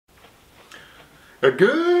A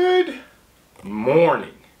good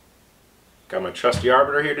morning. Got my trusty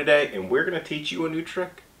arbiter here today, and we're going to teach you a new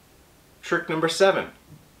trick. Trick number 7.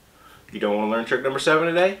 If you don't want to learn trick number 7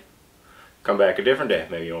 today, come back a different day.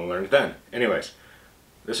 Maybe you won't learn it then. Anyways,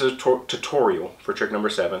 this is a tutorial for trick number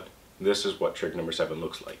 7. This is what trick number 7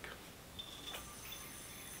 looks like.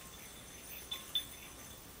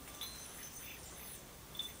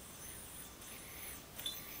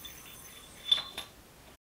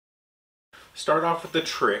 Start off with the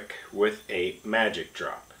trick with a magic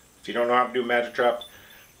drop. If you don't know how to do a magic drop,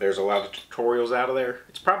 there's a lot of tutorials out of there.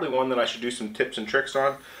 It's probably one that I should do some tips and tricks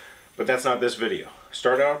on, but that's not this video.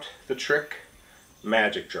 Start out the trick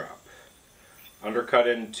magic drop. Undercut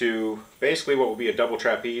into basically what will be a double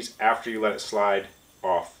trapeze after you let it slide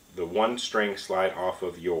off, the one string slide off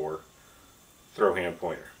of your throw hand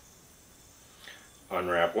pointer.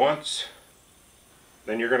 Unwrap once,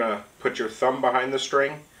 then you're going to put your thumb behind the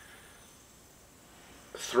string,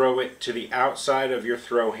 throw it to the outside of your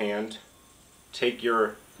throw hand, take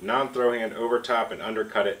your non-throw hand over top and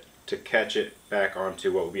undercut it to catch it back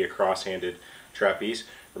onto what will be a cross-handed trapeze.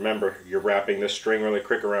 Remember, you're wrapping this string really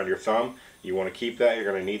quick around your thumb. You want to keep that. You're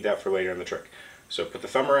going to need that for later in the trick. So put the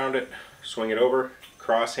thumb around it, swing it over,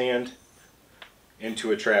 cross hand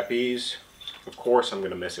into a trapeze. Of course I'm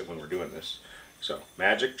going to miss it when we're doing this. So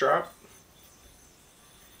magic drop,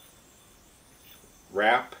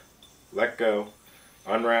 wrap, let go,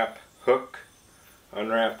 unwrap, hook,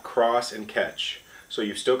 unwrap, cross, and catch. So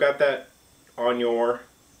you've still got that on your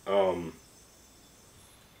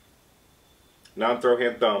non-throw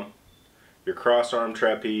hand thumb, your cross arm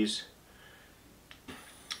trapeze.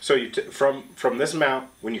 So you from this mount,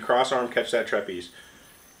 when you cross arm catch that trapeze,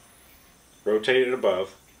 rotate it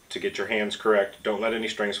above to get your hands correct. Don't let any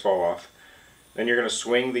strings fall off. Then you're going to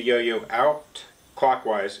swing the yo-yo out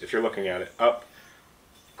clockwise, if you're looking at it, up,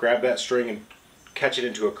 grab that string and catch it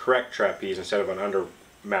into a correct trapeze instead of an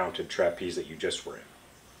under-mounted trapeze that you just were in.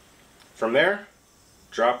 From there,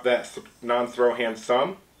 drop that non-throw hand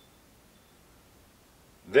thumb.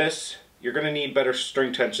 This, you're going to need better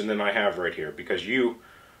string tension than I have right here, because you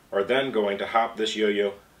are then going to hop this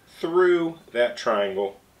yo-yo through that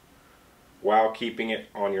triangle while keeping it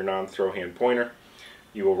on your non-throw hand pointer.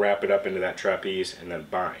 You will wrap it up into that trapeze and then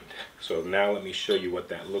bind. So now let me show you what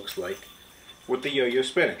that looks like with the yo-yo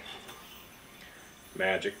spinning.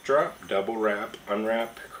 Magic drop, double wrap,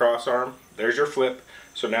 unwrap, cross arm. There's your flip.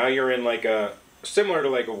 So now you're in like a, similar to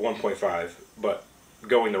like a 1.5, but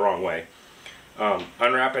going the wrong way.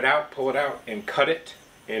 Unwrap it out, pull it out, and cut it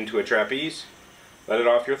into a trapeze. Let it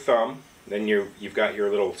off your thumb. Then you've got your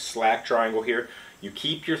little slack triangle here. You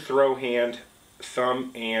keep your throw hand,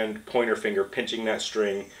 thumb, and pointer finger pinching that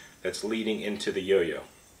string that's leading into the yo-yo.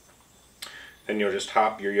 Then you'll just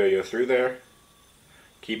hop your yo-yo through there.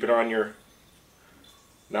 Keep it on your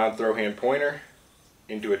non-throw hand pointer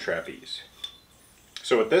into a trapeze.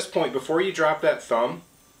 So at this point, before you drop that thumb,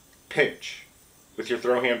 pinch with your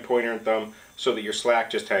throw hand pointer and thumb so that your slack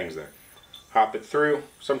just hangs there. Hop it through.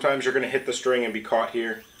 Sometimes you're going to hit the string and be caught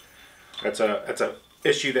here. That's a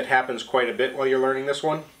issue that happens quite a bit while you're learning this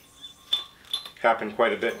one. Happened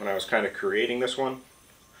quite a bit when I was kind of creating this one.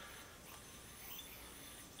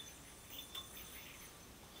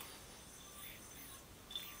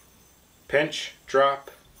 Pinch, drop,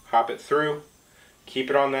 hop it through, keep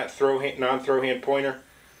it on that non-throw hand pointer,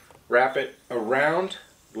 wrap it around,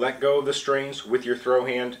 let go of the strings with your throw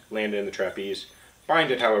hand, land it in the trapeze,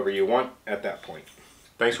 bind it however you want at that point.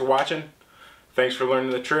 Thanks for watching. Thanks for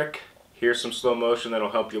learning the trick. Here's some slow motion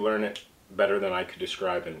that'll help you learn it better than I could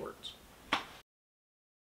describe in words.